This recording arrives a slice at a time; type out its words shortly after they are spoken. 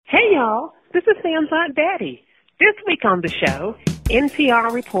y'all. This is Sam's Aunt Betty. This week on the show,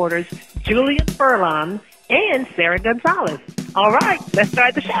 NPR reporters Julia Furlan and Sarah Gonzalez. All right, let's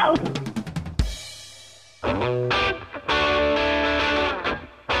start the show.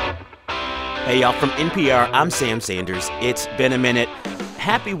 Hey, y'all, from NPR, I'm Sam Sanders. It's been a minute.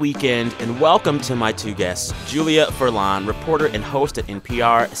 Happy weekend, and welcome to my two guests, Julia Furlan, reporter and host at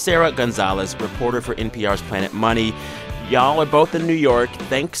NPR, Sarah Gonzalez, reporter for NPR's Planet Money. Y'all are both in New York.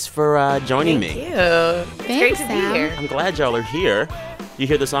 Thanks for joining me. Thank you. Thanks, great to Sam. be here. I'm glad y'all are here. You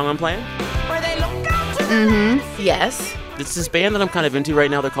hear the song I'm playing? Mm-hmm. Yes. It's this band that I'm kind of into right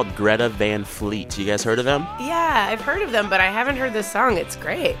now. They're called Greta Van Fleet. You guys heard of them? Yeah, I've heard of them, but I haven't heard this song. It's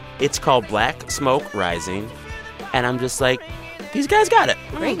great. It's called Black Smoke Rising. And I'm just like, these guys got it.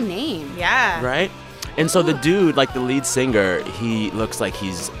 Great name. Yeah. Right? And so the dude, like the lead singer, he looks like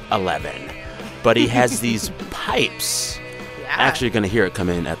he's 11. But he has these pipes. Yeah. Actually going to hear it come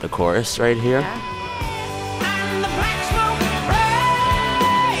in at the chorus right here. Yeah.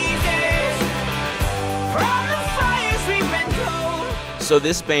 So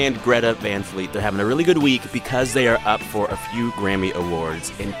this band, Greta Van Fleet, they're having a really good week because they are up for a few Grammy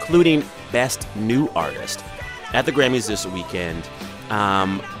Awards, including Best New Artist at the Grammys this weekend.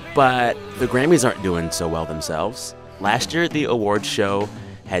 But the Grammys aren't doing so well themselves. Last year, the awards show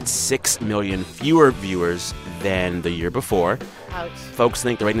had 6 million fewer viewers than the year before. Ouch. Folks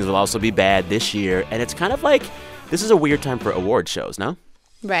think the ratings will also be bad this year, and it's kind of like this is a weird time for award shows, no?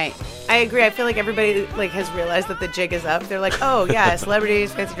 Right. I agree. I feel like everybody has realized that the jig is up. They're like, oh, yeah,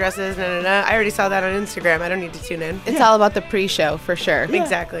 celebrities, fancy dresses, I already saw that on Instagram. I don't need to tune in. It's all about the pre-show, for sure. Yeah.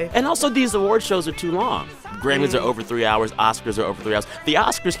 Exactly. And also, these award shows are too long. Grammys are over 3 hours. Oscars are over 3 hours. The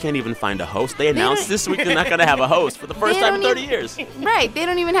Oscars can't even find a host. They announced this week they're not going to have a host for the first time in 30 years. Right. They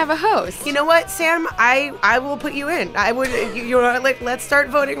don't even have a host. You know what, Sam? I will put you in. I would. Let's start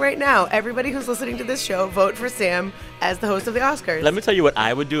voting right now. Everybody who's listening to this show, vote for Sam as the host of the Oscars. Let me tell you what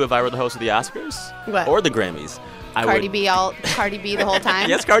I would do if I were the host of the Oscars. What? Or the Grammys. Cardi B the whole time?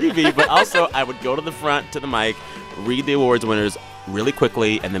 Yes, Cardi B. But also, I would go to the front, to the mic, read the awards winners really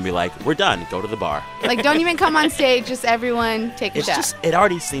quickly, and then be like, we're done. Go to the bar. Like, don't even come on stage. Just everyone take a shot. It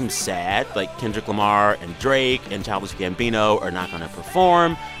already seems sad. Like, Kendrick Lamar and Drake and Childish Gambino are not going to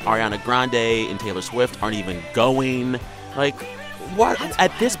perform. Ariana Grande and Taylor Swift aren't even going. Like, what?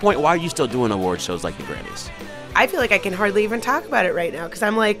 At this point, why are you still doing award shows like the Grammys? I feel like I can hardly even talk about it right now because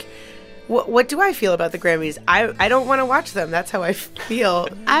I'm like, what do I feel about the Grammys? I don't want to watch them. That's how I feel.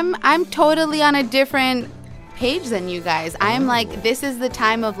 I'm totally on a different page than you guys. I'm like, this is the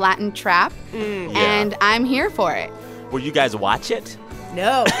time of Latin trap, and I'm here for it. Will you guys watch it?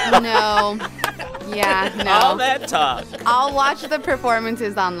 No. No. Yeah, no. All that talk. I'll watch the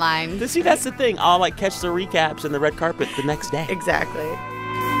performances online. See, that's the thing. I'll catch the recaps and the red carpet the next day. Exactly.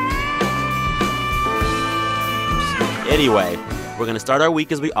 Anyway, we're going to start our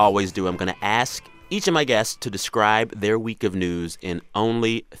week as we always do. I'm going to ask each of my guests to describe their week of news in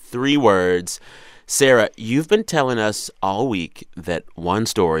only 3 words. Sarah, you've been telling us all week that one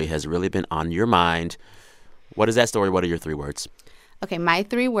story has really been on your mind. What is that story? What are your 3 words? Okay, my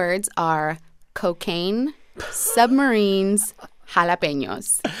 3 words are cocaine, submarines,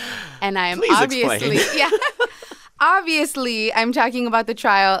 jalapenos. And I am Please obviously, explain. obviously, I'm talking about the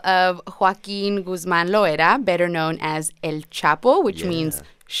trial of Joaquin Guzman Loera, better known as El Chapo, which means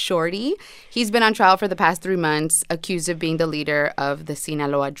Shorty. He's been on trial for the past 3 months, accused of being the leader of the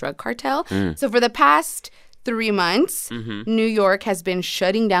Sinaloa drug cartel. So for the past 3 months, New York has been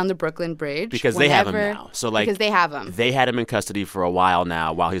shutting down the Brooklyn Bridge. Because they have him now. So, because they have him. They had him in custody for a while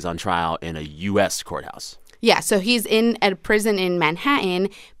now while he's on trial in a U.S. courthouse. Yeah, so he's in a prison in Manhattan,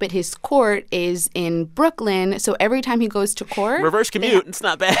 but his court is in Brooklyn. So every time he goes to court... Reverse commute. It's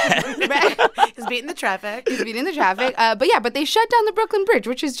not bad. He's beating the traffic. But they shut down the Brooklyn Bridge,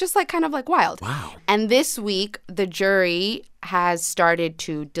 which is just kind of wild. Wow. And this week, the jury has started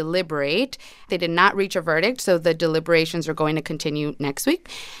to deliberate. They did not reach a verdict, so the deliberations are going to continue next week.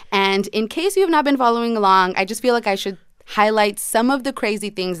 And in case you have not been following along, I just feel like I should highlight some of the crazy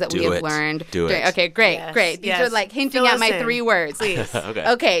things that we have learned. Do it. Okay, great, Yes, great. These yes. are hinting Fill at us my in. 3 words. Please.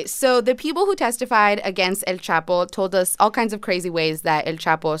 Okay, so the people who testified against El Chapo told us all kinds of crazy ways that El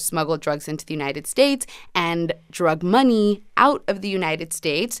Chapo smuggled drugs into the United States and drug money out of the United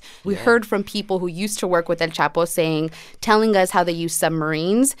States. We heard from people who used to work with El Chapo telling us how they use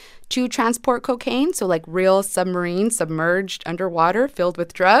submarines to transport cocaine. So real submarines submerged underwater filled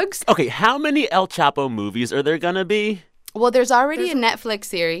with drugs. Okay, how many El Chapo movies are there going to be? Well, there's already a Netflix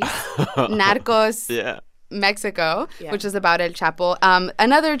series, Narcos Mexico, which is about El Chapo.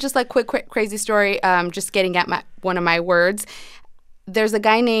 Another just quick crazy story, just getting at one of my words. there's a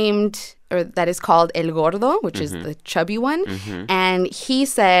guy that is called El Gordo, which is the chubby one. And he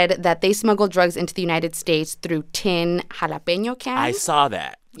said that they smuggled drugs into the United States through tin jalapeno cans. I saw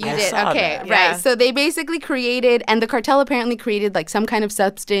that. You I did? saw Okay, that. Yeah. right. So they basically created, and the cartel apparently created like some kind of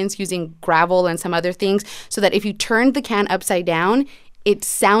substance using gravel and some other things so that if you turned the can upside down, it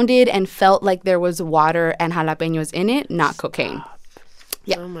sounded and felt like there was water and jalapenos in it, not cocaine.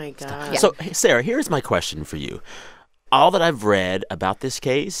 Yeah. Oh my God. Yeah. So, Sarah, here's my question for you. All that I've read about this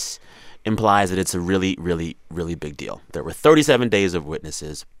case implies that it's a really, really, really big deal. There were 37 days of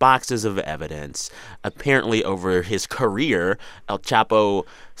witnesses, boxes of evidence. Apparently, over his career, El Chapo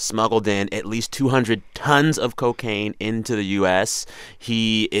smuggled in at least 200 tons of cocaine into the U.S.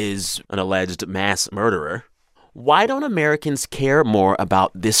 He is an alleged mass murderer. Why don't Americans care more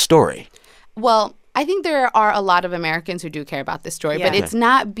about this story? Well, I think there are a lot of Americans who do care about this story, but Yeah. it's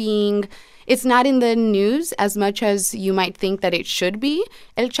not in the news as much as you might think that it should be.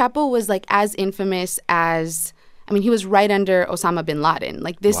 El Chapo was like as infamous as, I mean, he was right under Osama bin Laden.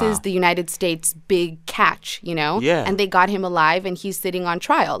 Like this is the United States' big catch, you know? Yeah. And they got him alive and he's sitting on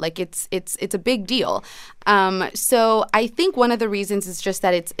trial. Like it's a big deal. So I think one of the reasons is just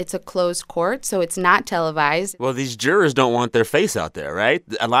that it's a closed court, so it's not televised. Well, these jurors don't want their face out there, right?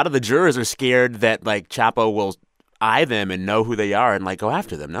 A lot of the jurors are scared that, like, Chapo will eye them and know who they are and, like, go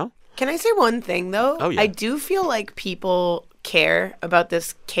after them, no? Can I say one thing though? Oh, yeah. I do feel like people care about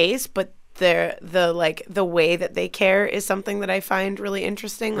this case, but the way that they care is something that I find really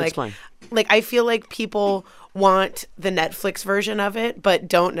interesting. Explain. Like I feel like people want the Netflix version of it, but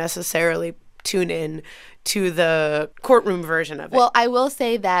don't necessarily tune in to the courtroom version of it. Well, I will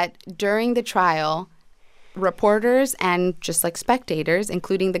say that during the trial, reporters and just like spectators,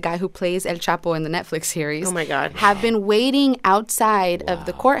 including the guy who plays El Chapo in the Netflix series, Oh my God. have been waiting outside of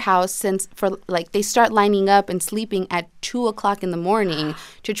the courthouse they start lining up and sleeping at 2:00 in the morning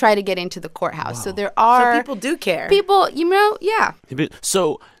to try to get into the courthouse. So there So are people do care. people, yeah.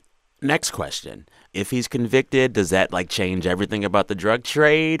 So, next question. If he's convicted, does that, like, change everything about the drug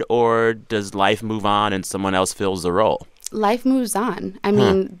trade, or does life move on and someone else fills the role? Life moves on. I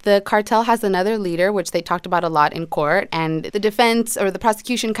mean, the cartel has another leader, which they talked about a lot in court. And the defense or the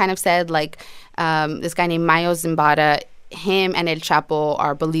prosecution kind of said, like, this guy named Mayo Zambada, him and El Chapo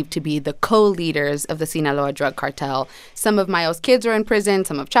are believed to be the co-leaders of the Sinaloa drug cartel. Some of Mayo's kids are in prison,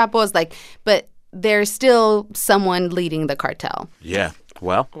 some of Chapo's, but there's still someone leading the cartel. Yeah.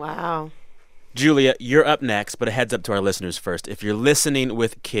 Well, Wow. Julia, you're up next, but a heads up to our listeners first. If you're listening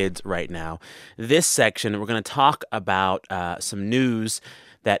with kids right now, this section, we're going to talk about some news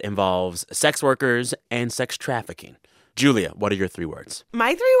that involves sex workers and sex trafficking. Julia, what are your 3 words?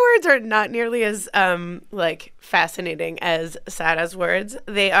 My 3 words are not nearly as fascinating as Sara's words.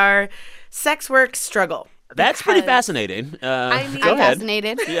 They are sex work struggle. That's pretty Because- fascinating. I mean- Go I'm ahead.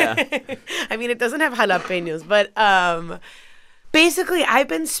 fascinated. Yeah. I mean, it doesn't have jalapenos, but basically, I've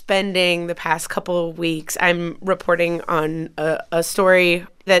been spending the past couple of weeks, I'm reporting on a story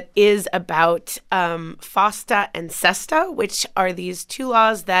that is about FOSTA and SESTA, which are these 2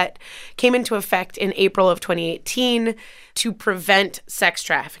 laws that came into effect in April of 2018 to prevent sex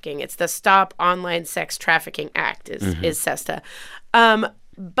trafficking. It's the Stop Online Sex Trafficking Act is SESTA.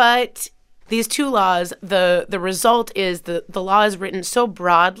 But these 2 laws, the result is the law is written so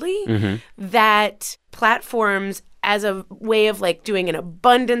broadly that platforms, as a way of like doing an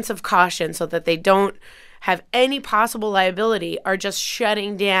abundance of caution so that they don't have any possible liability, are just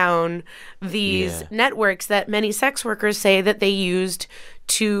shutting down these networks that many sex workers say that they used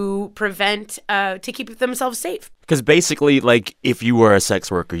to prevent, to keep themselves safe. Because basically, like, if you were a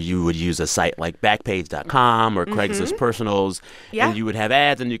sex worker, you would use a site like Backpage.com or Craigslist Personals, Yeah. and you would have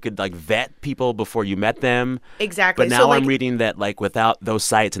ads, and you could, like, vet people before you met them. Exactly. But now So, like- I'm reading that, like, without those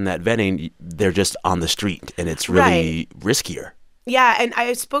sites and that vetting, they're just on the street, and it's really riskier. Yeah, and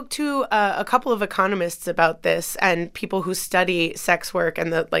I spoke to a couple of economists about this and people who study sex work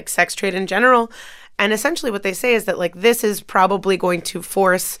and the like sex trade in general. And essentially what they say is that like this is probably going to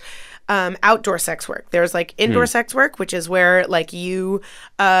force outdoor sex work. There's like indoor sex work, which is where like you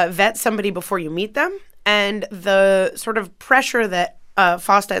vet somebody before you meet them. And the sort of pressure that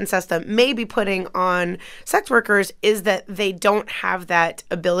FOSTA and SESTA may be putting on sex workers is that they don't have that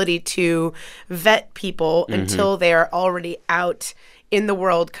ability to vet people until they are already out in the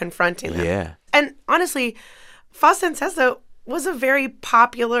world confronting them. Yeah. And honestly, FOSTA and SESTA was a very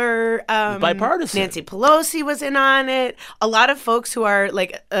popular Bipartisan. Nancy Pelosi was in on it. A lot of folks who are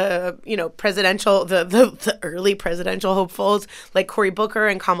like presidential the early presidential hopefuls like Cory Booker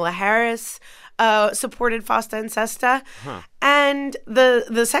and Kamala Harris supported FOSTA and SESTA. And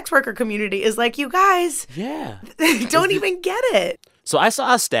the sex worker community is like, you guys Yeah. don't even get it. So I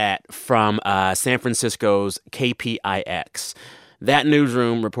saw a stat from San Francisco's KPIX. That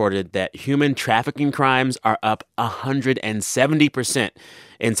newsroom reported that human trafficking crimes are up 170%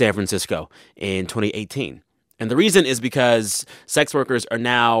 in San Francisco in 2018. And the reason is because sex workers are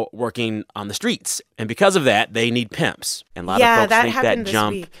now working on the streets. And because of that, they need pimps. And a lot of folks think that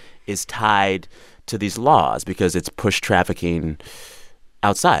jump is tied to these laws because it's pushed trafficking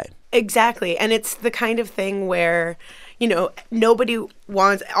outside. Exactly. And it's the kind of thing where, you know, nobody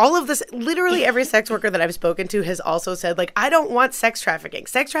wants all of this. Literally every sex worker that I've spoken to has also said, like, I don't want sex trafficking.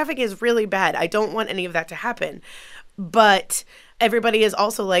 Sex trafficking is really bad. I don't want any of that to happen. But everybody is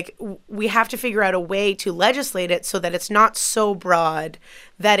also like, we have to figure out a way to legislate it so that it's not so broad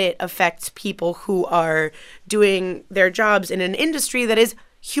that it affects people who are doing their jobs in an industry that is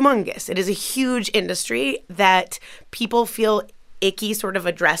humongous. It is a huge industry that people feel icky sort of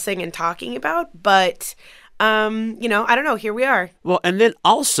addressing and talking about. But, you know, I don't know. Here we are. Well, and then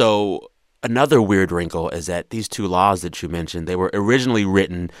also another weird wrinkle is that these two laws that you mentioned, they were originally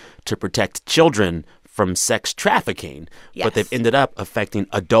written to protect children from sex trafficking, but they've ended up affecting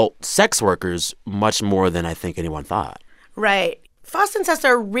adult sex workers much more than I think anyone thought. Right. FOSTA and SESTA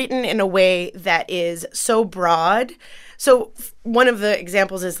are written in a way that is so broad. So one of the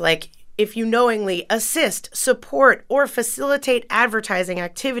examples is like, if you knowingly assist, support, or facilitate advertising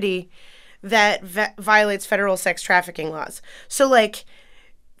activity that violates federal sex trafficking laws. So, like,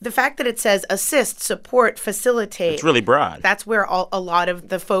 the fact that it says assist, support, facilitate. It's really broad. That's where a lot of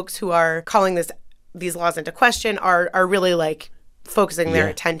the folks who are calling these laws into question are really, like, focusing their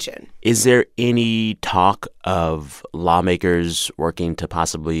attention. Is there any talk of lawmakers working to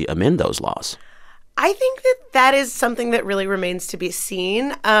possibly amend those laws? I think that is something that really remains to be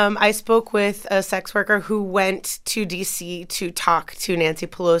seen. I spoke with a sex worker who went to D.C. to talk to Nancy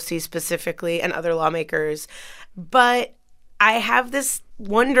Pelosi specifically and other lawmakers. But I have this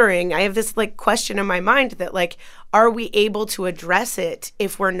like question in my mind that, like, are we able to address it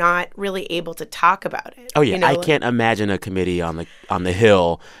if we're not really able to talk about it? Oh, yeah. You know? I can't imagine a committee on the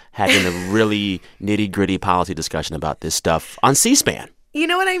Hill having a really nitty-gritty policy discussion about this stuff on C-SPAN. You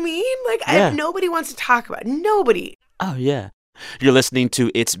know what I mean? Like, nobody wants to talk about it. Nobody. Oh, yeah. You're listening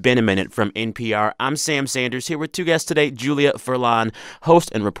to It's Been a Minute from NPR. I'm Sam Sanders, here with two guests today, Julia Furlan, host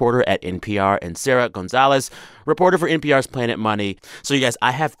and reporter at NPR, and Sarah Gonzalez, reporter for NPR's Planet Money. So, you guys,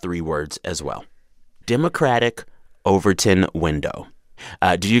 I have 3 words as well. Democratic Overton window.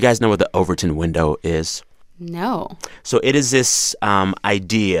 Do you guys know what the Overton window is? No. So it is this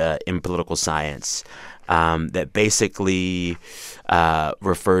idea in political science that basically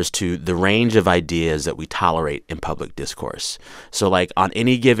refers to the range of ideas that we tolerate in public discourse. So, like, on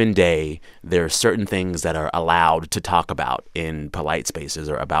any given day, there are certain things that are allowed to talk about in polite spaces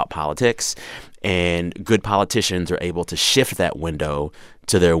or about politics, and good politicians are able to shift that window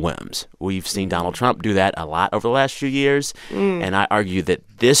to their whims. We've seen Donald Trump do that a lot over the last few years, and I argue that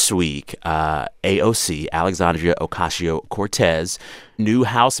this week, AOC, Alexandria Ocasio-Cortez, new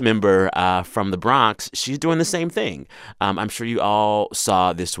House member from the Bronx, she's doing the same thing. I'm sure you all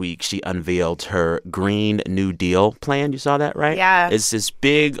saw this week she unveiled her Green New Deal plan. You saw that, right? Yeah. It's this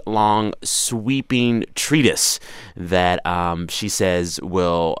big, long, sweeping treatise that she says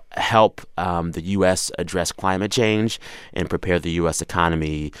will help the U.S. address climate change and prepare the U.S.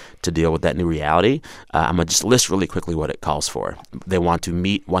 economy to deal with that new reality. I'm going to just list really quickly what it calls for. They want to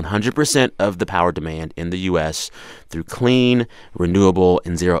meet 100% of the power demand in the U.S. through clean, renewable,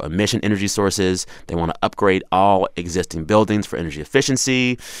 and zero-emission energy sources. They want to upgrade all existing buildings for energy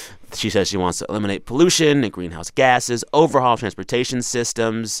efficiency. She says she wants to eliminate pollution and greenhouse gases, overhaul transportation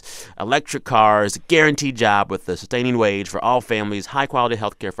systems, electric cars, guaranteed job with a sustaining wage for all families, high-quality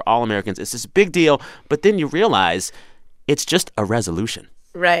health care for all Americans. It's this big deal, but then you realize it's just a resolution.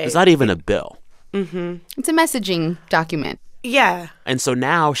 Right. It's not even a bill. Mm-hmm. It's a messaging document. Yeah. And so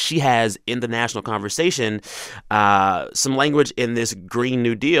now she has, in the national conversation, some language in this Green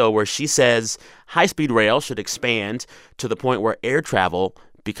New Deal where she says high-speed rail should expand to the point where air travel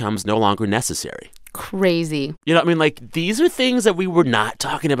becomes no longer necessary. Crazy. You know what I mean? Like, these are things that we were not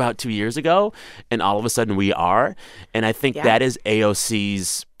talking about 2 years ago, and all of a sudden we are. And I think that is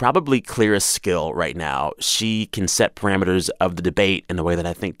AOC's probably clearest skill right now. She can set parameters of the debate in a way that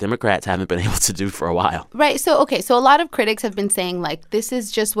I think Democrats haven't been able to do for a while. Right. So a lot of critics have been saying, like, this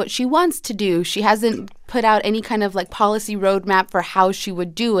is just what she wants to do. She hasn't put out any kind of, like, policy roadmap for how she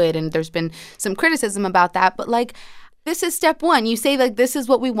would do it. And there's been some criticism about that. But, like, this is step one. You say, like, this is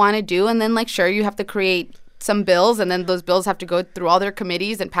what we want to do. And then, like, sure, you have to create some bills. And then those bills have to go through all their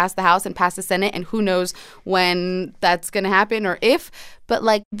committees and pass the House and pass the Senate. And who knows when that's going to happen or if. But,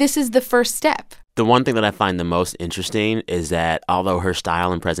 like, this is the first step. The one thing that I find the most interesting is that although her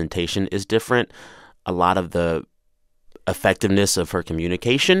style and presentation is different, a lot of the effectiveness of her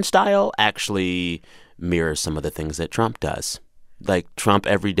communication style actually mirrors some of the things that Trump does. Like, Trump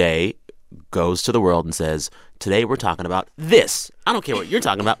every day goes to the world and says, today we're talking about this. I don't care what you're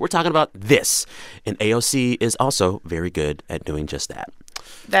talking about. We're talking about this. And AOC is also very good at doing just that.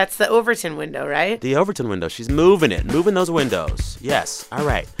 That's the Overton window, right? The Overton window. She's moving those windows. Yes. All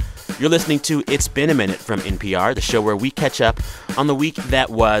right. You're listening to It's Been a Minute from NPR, the show where we catch up on the week that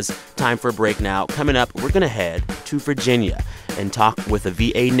was. Time for a break now. Coming up, we're going to head to Virginia and talk with a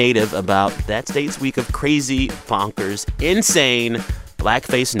VA native about that state's week of crazy, bonkers, insane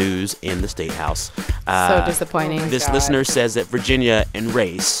blackface news in the State House. So disappointing. This listener says that Virginia and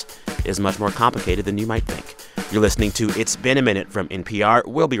race is much more complicated than you might think. You're listening to It's Been a Minute from NPR.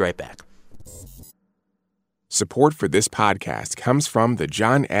 We'll be right back. Support for this podcast comes from the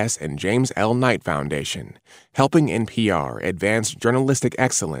John S. and James L. Knight Foundation, helping NPR advance journalistic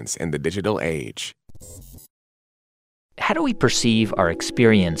excellence in the digital age. How do we perceive our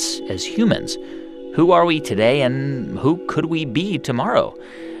experience as humans? Who are we today and who could we be tomorrow?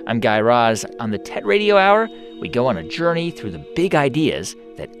 I'm Guy Raz. On the TED Radio Hour, we go on a journey through the big ideas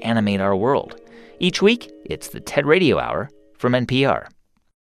that animate our world. Each week, it's the TED Radio Hour from NPR.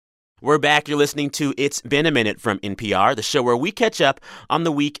 We're back. You're listening to It's Been a Minute from NPR, the show where we catch up on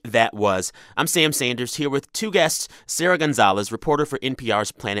the week that was. I'm Sam Sanders here with two guests, Sarah Gonzalez, reporter for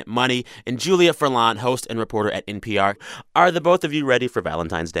NPR's Planet Money, and Julia Furlan, host and reporter at NPR. Are the both of you ready for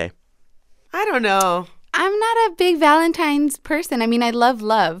Valentine's Day? I don't know. I'm not a big Valentine's person. I mean, I love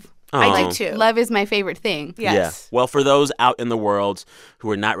love. I like to. Love is my favorite thing. Yes. Yeah. Well, for those out in the world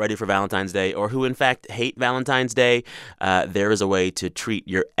who are not ready for Valentine's Day or who, in fact, hate Valentine's Day, there is a way to treat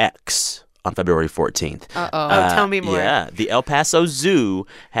your ex on February 14th. Tell me more. Yeah. The El Paso Zoo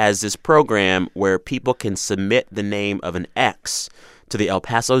has this program where people can submit the name of an ex to the El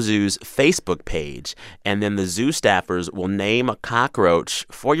Paso Zoo's Facebook page, and then the zoo staffers will name a cockroach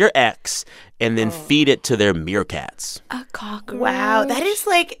for your ex and then feed it to their meerkats. A cockroach. Wow, that is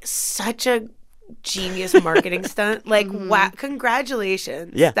like such a genius marketing stunt. Like, wow,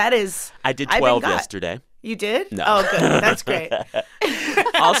 congratulations. Yeah. That is. I did I've been 12 got. yesterday. You did? No. Oh, good. That's great.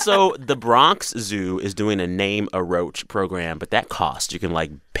 Also, the Bronx Zoo is doing a Name a Roach program, but that costs. You can, like,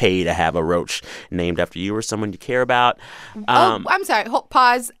 pay to have a roach named after you or someone you care about. I'm sorry.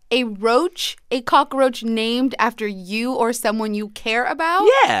 Pause. A cockroach named after you or someone you care about?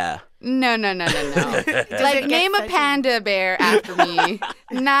 Yeah. No. Like, name a panda bear after me,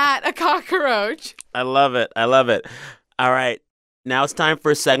 not a cockroach. I love it. All right. Now it's time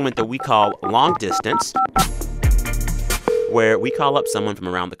for a segment that we call Long Distance, where we call up someone from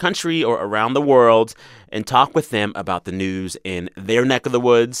around the country or around the world and talk with them about the news in their neck of the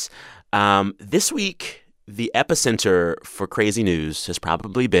woods. This week, the epicenter for crazy news has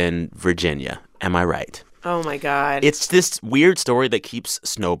probably been Virginia. Am I right? Oh, my God. It's this weird story that keeps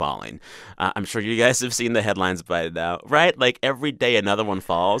snowballing. I'm sure you guys have seen the headlines by now, right? Like, every day another one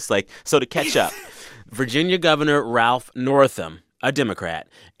falls. Like, so to catch up, Virginia Governor Ralph Northam, a Democrat,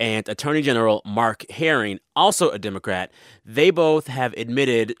 and Attorney General Mark Herring, also a Democrat, they both have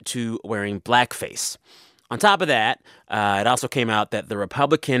admitted to wearing blackface. On top of that, it also came out that the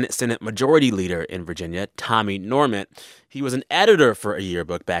Republican Senate Majority Leader in Virginia, Tommy Norment, he was an editor for a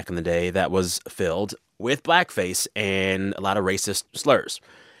yearbook back in the day that was filled with blackface and a lot of racist slurs.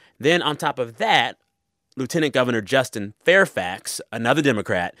 Then on top of that, Lieutenant Governor Justin Fairfax, another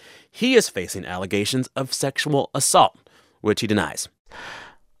Democrat, he is facing allegations of sexual assault, which he denies.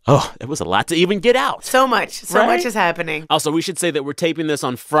 Oh, it was a lot to even get out. So much is happening. Also, we should say that we're taping this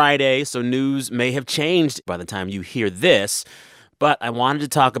on Friday, so news may have changed by the time you hear this. But I wanted to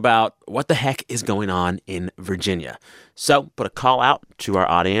talk about what the heck is going on in Virginia. So put a call out to our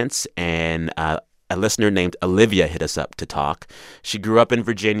audience, and a listener named Olivia hit us up to talk. She grew up in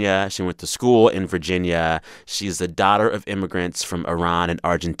Virginia. She went to school in Virginia. She's the daughter of immigrants from Iran and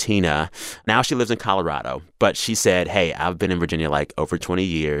Argentina. Now she lives in Colorado. But she said, hey, I've been in Virginia like over 20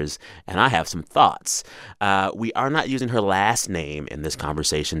 years, and I have some thoughts. We are not using her last name in this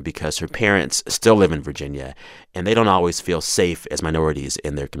conversation because her parents still live in Virginia, and they don't always feel safe as minorities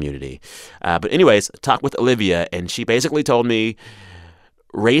in their community. But anyways, talked with Olivia, and she basically told me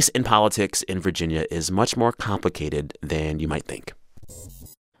race in politics in Virginia is much more complicated than you might think.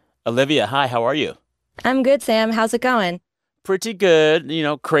 Olivia, hi, how are you? I'm good, Sam. How's it going? Pretty good. You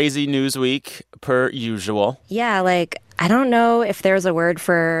know, crazy news week per usual. Yeah, like, I don't know if there's a word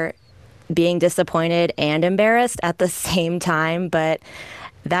for being disappointed and embarrassed at the same time, but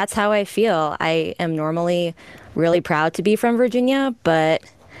that's how I feel. I am normally really proud to be from Virginia, but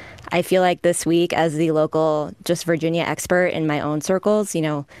I feel like this week, as the local just Virginia expert in my own circles,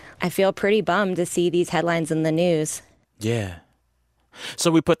 I feel pretty bummed to see these headlines in the news. Yeah.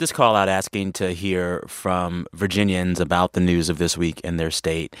 So we put this call out asking to hear from Virginians about the news of this week in their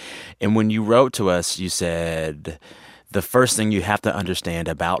state. And when you wrote to us, you said the first thing you have to understand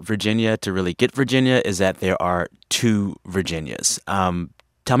about Virginia to really get Virginia is that there are two Virginias.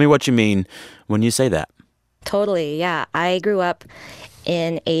 Tell me what you mean when you say that. Totally, yeah. I grew up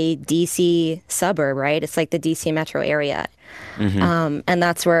in a D.C. suburb, right? It's like the D.C. metro area. And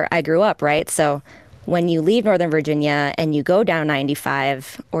that's where I grew up, right? So when you leave Northern Virginia and you go down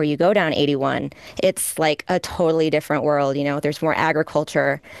 95 or you go down 81, it's like a totally different world. There's more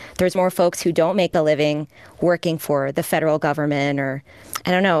agriculture. There's more folks who don't make a living working for the federal government, or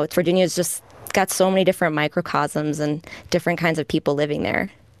I don't know. Virginia's just got so many different microcosms and different kinds of people living there.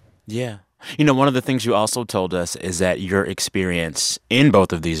 Yeah. One of the things you also told us is that your experience in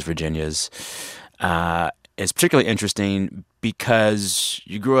both of these Virginias is particularly interesting because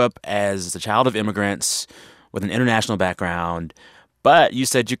you grew up as the child of immigrants with an international background, but you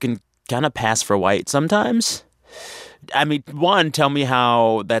said you can kind of pass for white sometimes. I mean, one, tell me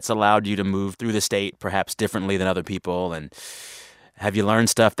how that's allowed you to move through the state perhaps differently than other people, and have you learned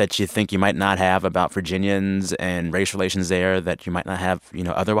stuff that you think you might not have about Virginians and race relations there that you might not have,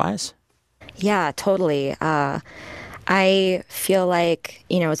 otherwise? Yeah, totally. I feel like,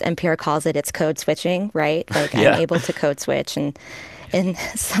 as NPR calls it, it's code switching, right? Like Yeah. I'm able to code switch. And in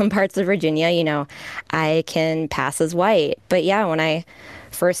some parts of Virginia, I can pass as white. But yeah, when I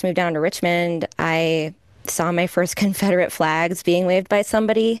first moved down to Richmond, I saw my first Confederate flags being waved by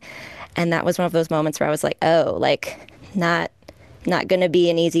somebody. And that was one of those moments where I was like, oh, like not going to be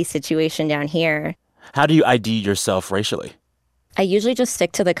an easy situation down here. How do you ID yourself racially? I usually just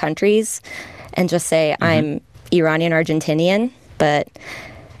stick to the countries and just say I'm Iranian Argentinian, but,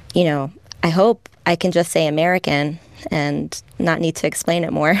 I hope I can just say American and not need to explain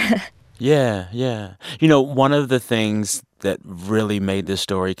it more. Yeah. One of the things that really made this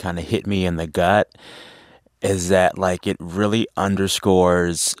story kind of hit me in the gut is that, it really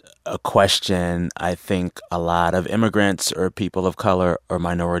underscores a question I think a lot of immigrants or people of color or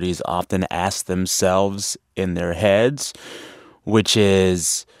minorities often ask themselves in their heads, which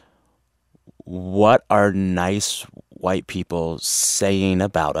is, what are nice white people saying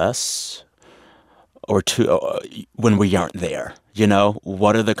about us or when we aren't there?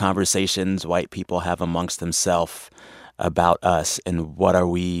 What are the conversations white people have amongst themselves about us, and what are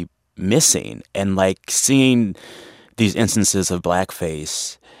we missing? And seeing these instances of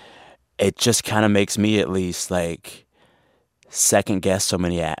blackface, it just kind of makes me at least second guess so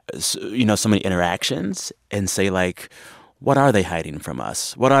many interactions and say what are they hiding from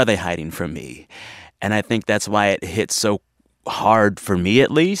us? What are they hiding from me? And I think that's why it hits so hard for me,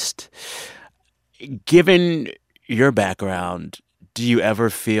 at least. Given your background, do you ever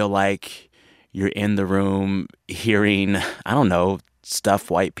feel like you're in the room hearing, I don't know,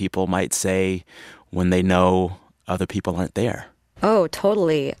 stuff white people might say when they know other people aren't there? Oh,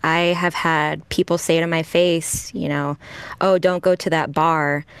 totally. I have had people say to my face, oh, don't go to that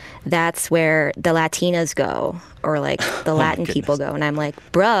bar. That's where the Latinas go, or the Latin people go. And I'm like,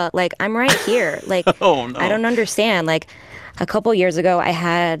 bruh, I'm right here. Oh, no. I don't understand. A couple years ago, I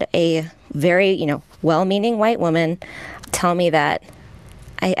had a very, well-meaning white woman tell me that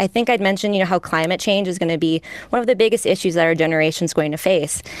I think I'd mentioned, how climate change is going to be one of the biggest issues that our generation's going to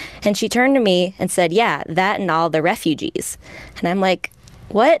face. And she turned to me and said, yeah, that and all the refugees. And I'm like,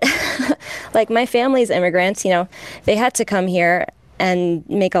 what? My family's immigrants, they had to come here and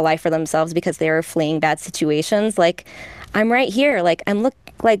make a life for themselves because they were fleeing bad situations. I'm right here. I'm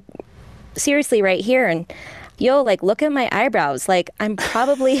seriously right here. And look at my eyebrows. I'm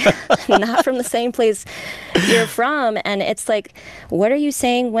probably not from the same place you're from. And it's what are you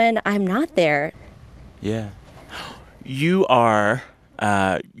saying when I'm not there? Yeah. You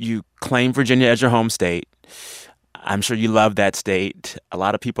claim Virginia as your home state. I'm sure you love that state. A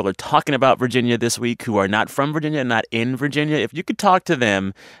lot of people are talking about Virginia this week who are not from Virginia and not in Virginia. If you could talk to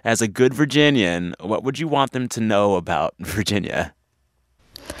them as a good Virginian, what would you want them to know about Virginia?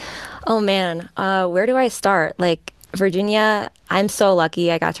 Oh, man. Where do I start? Virginia, I'm so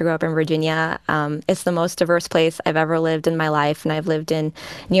lucky I got to grow up in Virginia. It's the most diverse place I've ever lived in my life. And I've lived in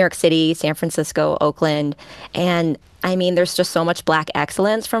New York City, San Francisco, Oakland. And I mean, there's just so much Black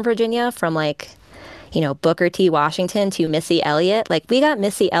excellence from Virginia, from Booker T. Washington to Missy Elliott. We got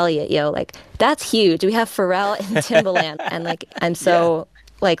Missy Elliott, that's huge. We have Pharrell and Timbaland. And I'm so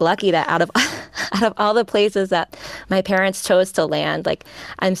lucky that out out of all the places that my parents chose to land, like,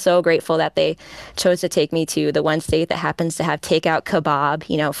 I'm so grateful that they chose to take me to the one state that happens to have takeout kebab,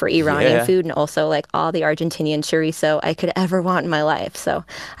 you know, for Iranian food, and also like all the Argentinian chorizo I could ever want in my life. So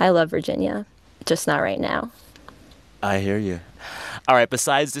I love Virginia, just not right now. I hear you. All right,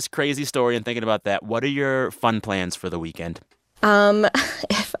 besides this crazy story and thinking about that, what are your fun plans for the weekend?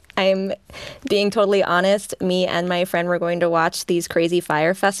 If I'm being totally honest, me and my friend were going to watch these crazy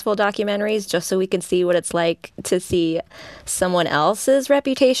Fyre Festival documentaries just so we can see what it's like to see someone else's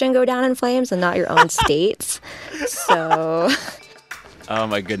reputation go down in flames and not your own state's. So... Oh,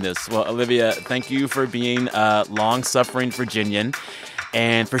 my goodness. Well, Olivia, thank you for being a long-suffering Virginian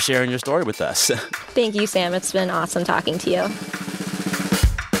and for sharing your story with us. Thank you, Sam. It's been awesome talking to you.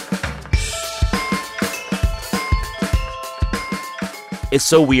 It's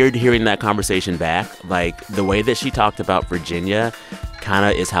so weird hearing that conversation back. Like, the way that she talked about Virginia kind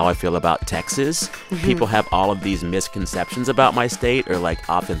of is how I feel about Texas. People have all of these misconceptions about my state, or like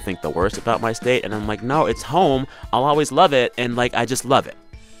often think the worst about my state. And I'm like, no, it's home. I'll always love it. And like, I just love it.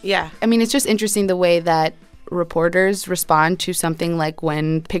 Yeah. I mean, it's just interesting the way that reporters respond to something like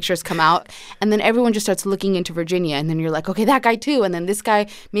when pictures come out and then everyone just starts looking into Virginia, and then you're like, okay, that guy too, and then this guy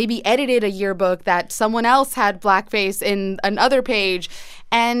maybe edited a yearbook that someone else had blackface in another page,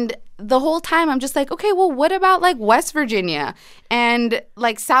 and the whole time I'm just like, okay, well, what about like West Virginia and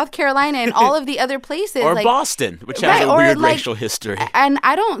like South Carolina and all of the other places, Or like Boston, which has a weird like, racial history. And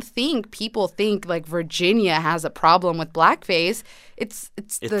I don't think people think like Virginia has a problem with blackface. It's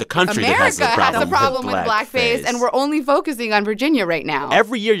the country America that has a problem with blackface, and we're only focusing on Virginia right now.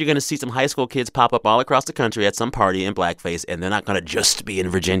 Every year you're going to see some high school kids pop up all across the country at some party in blackface, and they're not going to just be in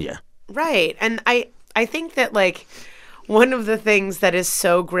Virginia. Right. And I think that, like, one of the things that is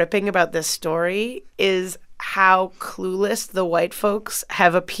so gripping about this story is how clueless the white folks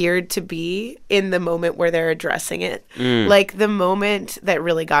have appeared to be in the moment where they're addressing it. Like, the moment that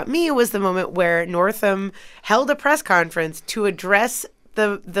really got me was the moment where Northam held a press conference to address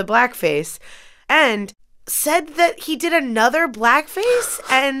the blackface and said that he did another blackface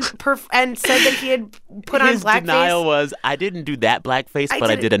and said that he had put on blackface. His denial was, I didn't do that blackface, but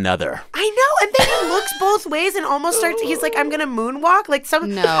I did another. I know. And then he looks both ways and almost starts, he's like, I'm going to moonwalk. Like,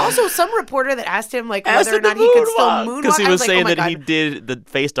 also some reporter that asked him, like, whether or not he could still moonwalk. Because he was saying that he did the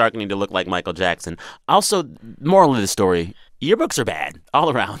face darkening to look like Michael Jackson. Also, moral of the story, yearbooks are bad all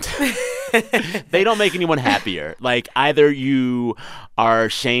around. They don't make anyone happier. Like, either you are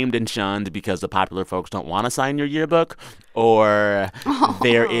shamed and shunned because the popular folks don't want to sign your yearbook, or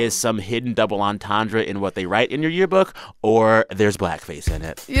there is some hidden double entendre in what they write in your yearbook, or there's blackface in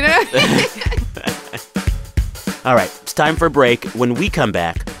it. You know? All right, it's time for a break. When we come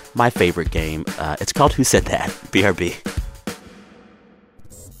back, my favorite game. It's called Who Said That? BRB.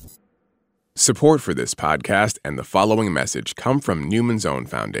 Support for this podcast and the following message come from Newman's Own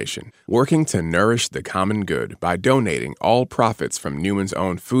Foundation, working to nourish the common good by donating all profits from Newman's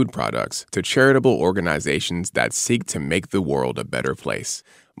Own food products to charitable organizations that seek to make the world a better place.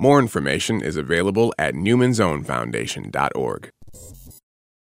 More information is available at newmansownfoundation.org.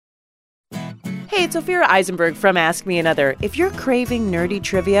 Hey, it's Ophira Eisenberg from Ask Me Another. If you're craving nerdy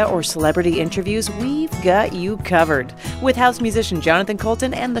trivia or celebrity interviews, we've got you covered. With house musician Jonathan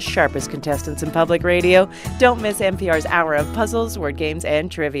Colton and the sharpest contestants in public radio, don't miss NPR's hour of puzzles, word games, and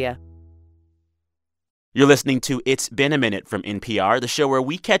trivia. You're listening to It's Been a Minute from NPR, the show where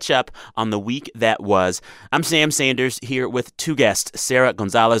we catch up on the week that was. I'm Sam Sanders here with two guests, Sarah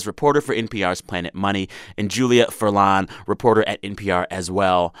Gonzalez, reporter for NPR's Planet Money, and Julia Furlan, reporter at NPR as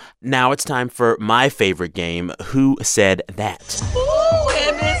well. Now it's time for my favorite game, Who Said That? Ooh,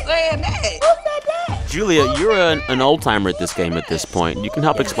 and been saying that. Who said that? Julia, you're an old-timer at this game at this point. You can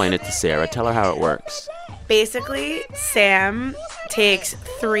help explain it to Sarah. Tell her how it works. Basically, Sam takes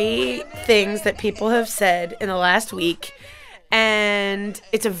 3 things that people have said in the last week, and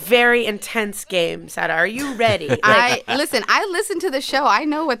it's a very intense game. Sada, are you ready? I listened to the show. I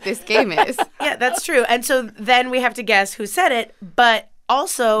know what this game is. Yeah, that's true. And so then we have to guess who said it, but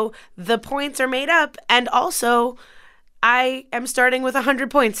also the points are made up, and also I am starting with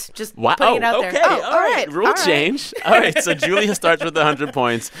 100 points. Just putting it out there. Okay, all right. Rule change. All right, so Julia starts with 100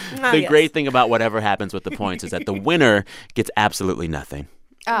 points. The great thing about whatever happens with the points is that the winner gets absolutely nothing.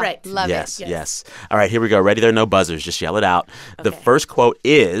 Oh, right. Love yes, it. Yes. All right, here we go. Ready? There are no buzzers. Just yell it out. Okay. The first quote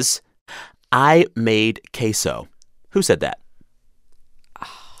is, I made queso. Who said that?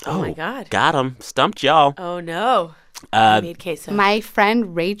 Oh my God. Got him. Stumped y'all. Oh, no. I made queso. My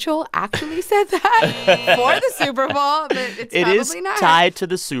friend Rachel actually said that for the Super Bowl, but it's it probably is not tied to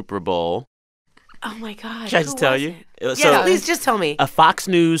the Super Bowl. Oh, my God. Should I just tell you? Yeah, please just tell me. A Fox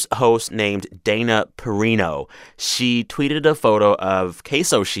News host named Dana Perino, she tweeted a photo of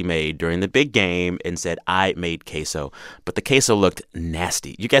queso she made during the big game and said, "I made queso." But the queso looked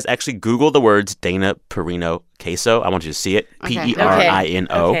nasty. You guys actually Google the words Dana Perino queso. I want you to see it. Okay. Perino.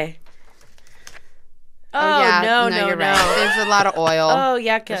 Okay. Oh, yeah, no, you're right. There's a lot of oil. Oh,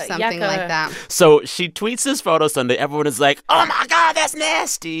 yucca. Or something like that. So she tweets this photo Sunday. Everyone is like, "Oh my God, that's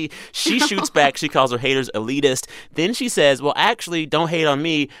nasty." She shoots back. She calls her haters elitist. Then she says, "Well, actually, don't hate on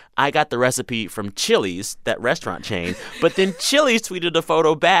me. I got the recipe from Chili's, that restaurant chain." But then Chili's tweeted a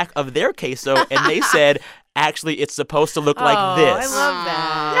photo back of their queso, and they said, "Actually, it's supposed to look like this." I love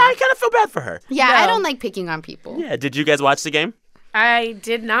that. Yeah, I kind of feel bad for her. Yeah, No. I don't like picking on people. Yeah, did you guys watch the game? I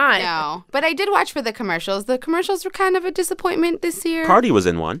did not. No, but I did watch for the commercials. The commercials were kind of a disappointment this year. Cardi was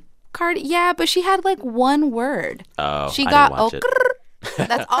in one. Cardi, yeah, but she had like one word. Oh, She I got didn't watch it.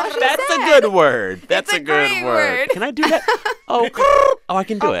 That's all she That's said. a good word. That's a a good great word. word. Can I do that? Oh, I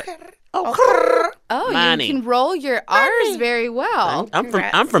can do it. Oh, Money. you can roll your R's very well.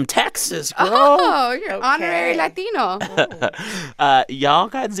 I'm from Texas, girl. Oh, you're honorary Latino. Y'all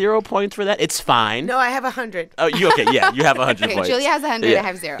got 0 points for that. It's fine. No, I have 100. Oh, you okay? Yeah, you have 100 Okay, points. Julia has 100. Yeah. I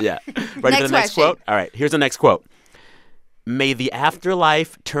have 0. Yeah. Ready for Next the next question. quote? All right. Here's the next quote. "May the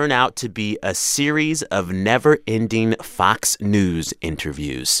afterlife turn out to be a series of never-ending Fox News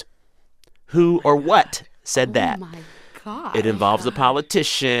interviews." Who or what said that? Oh my God. It involves a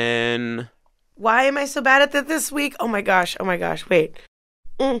politician. Why am I so bad at that this week? Oh my gosh. Wait.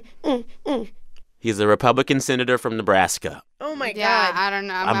 He's a Republican senator from Nebraska. Oh my Yeah, God. I don't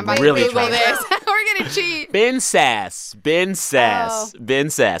know. I'm about to really Google trying. this. We're going to cheat. Ben Sass.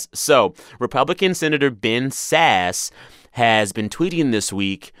 So, Republican Senator Ben Sass has been tweeting this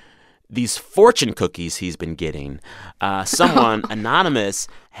week these fortune cookies he's been getting. Someone anonymous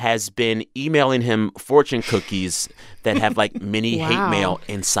has been emailing him fortune cookies that have like mini hate mail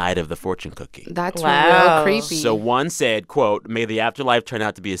inside of the fortune cookie. That's Wow. real creepy. So one said, quote, "May the afterlife turn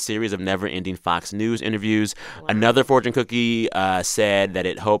out to be a series of never-ending Fox News interviews." Another fortune cookie said that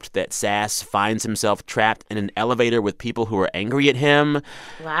it hoped that Sass finds himself trapped in an elevator with people who are angry at him.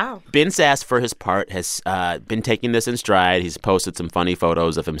 Wow. Ben Sass, for his part, has been taking this in stride. He's posted some funny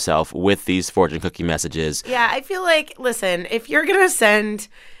photos of himself with these fortune cookie messages. Yeah, I feel like, listen, if you're going to send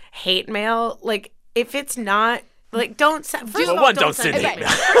hate mail, like, if it's not, like, don't send. First of all, don't send it. hate mail.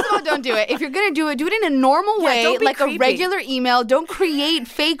 First of all, don't do it. If you're going to do it in a normal way, don't be like creepy. a regular email. Don't create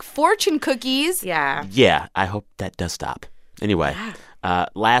fake fortune cookies. Yeah. Yeah, I hope that does stop. Anyway,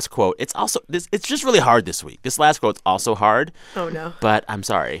 last quote. It's just really hard this week. This last quote's also hard. Oh, no. But I'm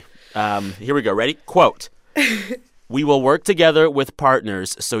sorry. Here we go. Ready? Quote. "We will work together with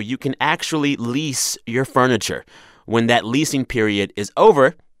partners so you can actually lease your furniture. When that leasing period is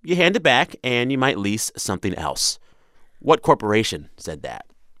over, you hand it back and you might lease something else." What corporation said that?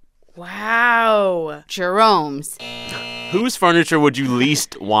 Wow. Jerome's. Whose furniture would you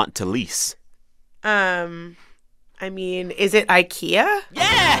least want to lease? I mean, is it IKEA?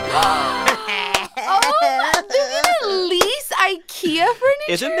 Oh, they're going to lease IKEA furniture?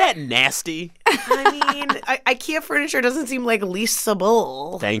 Isn't that nasty? I mean, IKEA furniture doesn't seem like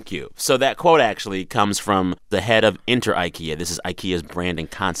leasable. Thank you. So that quote actually comes from the head of Enter IKEA. This is IKEA's brand and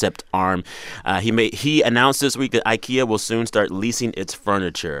concept arm. He announced this week that IKEA will soon start leasing its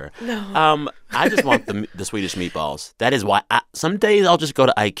furniture. No. I just want the Swedish meatballs. That is why some days I'll just go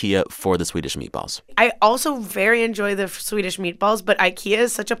to IKEA for the Swedish meatballs. I also very enjoy the Swedish meatballs, but IKEA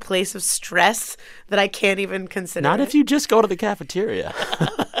is such a place of stress that I can't even consider Not it. if you just go to the cafeteria.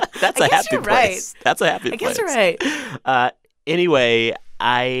 That's a I guess happy you're place. right. That's a happy I place. guess you're right. Anyway,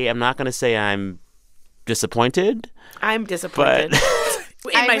 I am not going to say I'm disappointed. I'm disappointed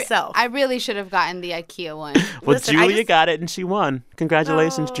in myself. I really should have gotten the IKEA one. Well, Listen, I Julia just- got it and she won.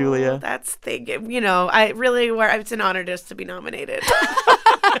 Congratulations, Julia. That's it's an honor just to be nominated.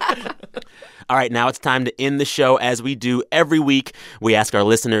 All right, now it's time to end the show as we do every week. We ask our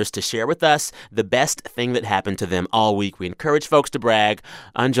listeners to share with us the best thing that happened to them all week. We encourage folks to brag.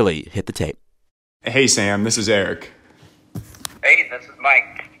 Anjali, hit the tape. Hey, Sam, this is Eric. Hey, this is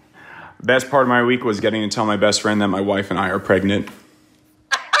Mike. Best part of my week was getting to tell my best friend that my wife and I are pregnant.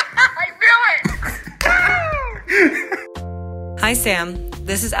 Hi, Sam.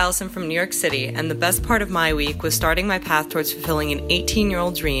 This is Allison from New York City, and the best part of my week was starting my path towards fulfilling an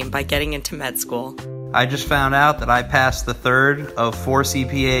 18-year-old dream by getting into med school. I just found out that I passed the third of 4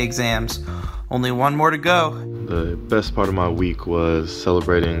 CPA exams. Only one more to go. The best part of my week was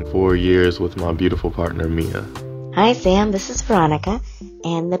celebrating 4 years with my beautiful partner, Mia. Hi, Sam. This is Veronica,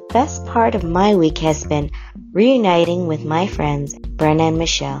 and the best part of my week has been reuniting with my friends, Brenna and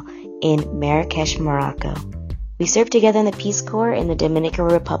Michelle, in Marrakesh, Morocco. We served together in the Peace Corps in the Dominican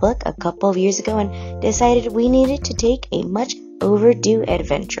Republic a couple of years ago and decided we needed to take a much overdue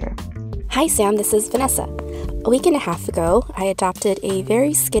adventure. Hi Sam, this is Vanessa. A week and a half ago, I adopted a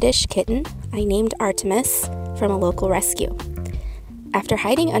very skittish kitten I named Artemis from a local rescue. After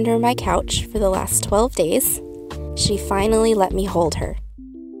hiding under my couch for the last 12 days, she finally let me hold her.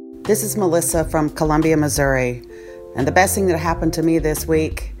 This is Melissa from Columbia, Missouri, and the best thing that happened to me this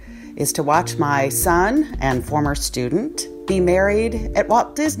week is to watch my son and former student be married at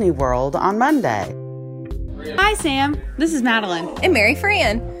Walt Disney World on Monday. Hi Sam, this is Madeline. And Mary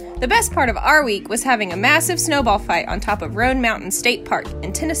Fran. The best part of our week was having a massive snowball fight on top of Roan Mountain State Park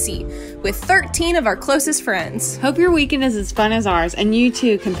in Tennessee with 13 of our closest friends. Hope your weekend is as fun as ours and you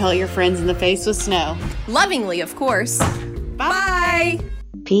too can pelt your friends in the face with snow. Lovingly, of course. Bye!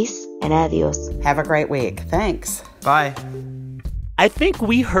 Peace and adios. Have a great week. Thanks. Bye. I think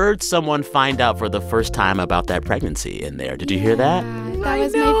we heard someone find out for the first time about that pregnancy in there. Did you hear that? That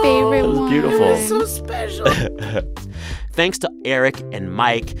was my favorite one. It was beautiful. It was so special. Thanks to Eric and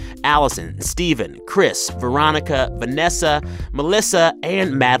Mike, Allison, Stephen, Chris, Veronica, Vanessa, Melissa,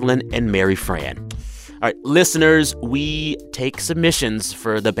 and Madeline and Mary Fran. All right, listeners, we take submissions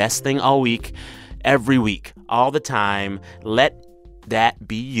for the best thing all week, every week, all the time. Let that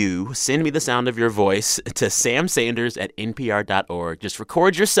be you. Send me the sound of your voice to samsanders@npr.org. Just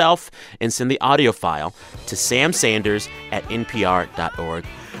record yourself and send the audio file to samsanders@npr.org.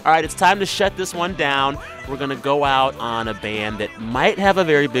 All right, it's time to shut this one down. We're going to go out on a band that might have a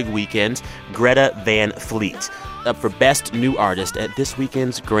very big weekend, Greta Van Fleet, up for Best New Artist at this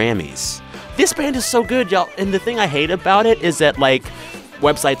weekend's Grammys. This band is so good, y'all. And the thing I hate about it is that, like,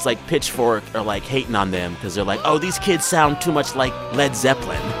 websites like Pitchfork are, like, hating on them because they're like, oh, these kids sound too much like Led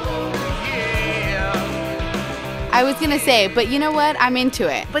Zeppelin. I was going to say, but you know what? I'm into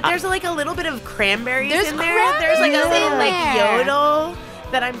it. But there's, like, a little bit of cranberries There's in there. cranberries There's, like, a little, in like, there. yodel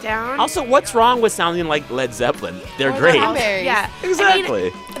that I'm down. Also, what's wrong with sounding like Led Zeppelin? They're great. Cranberries. Yeah. Exactly. I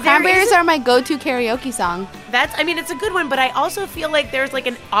mean, Cranberries are my go-to karaoke song. it's a good one, but I also feel like there's like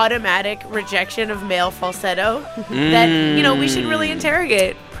an automatic rejection of male falsetto that, we should really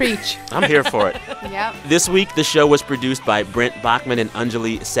interrogate. Preach. I'm here for it. Yep. This week, the show was produced by Brent Bachman and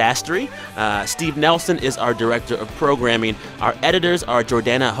Anjali Sastry. Steve Nelson is our director of programming. Our editors are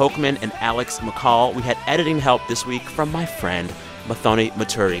Jordana Hochman and Alex McCall. We had editing help this week from my friend, Mathoni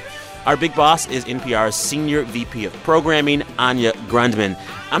Maturi. Our big boss is NPR's Senior VP of Programming, Anya Grundman.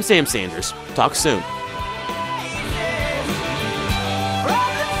 I'm Sam Sanders. Talk soon.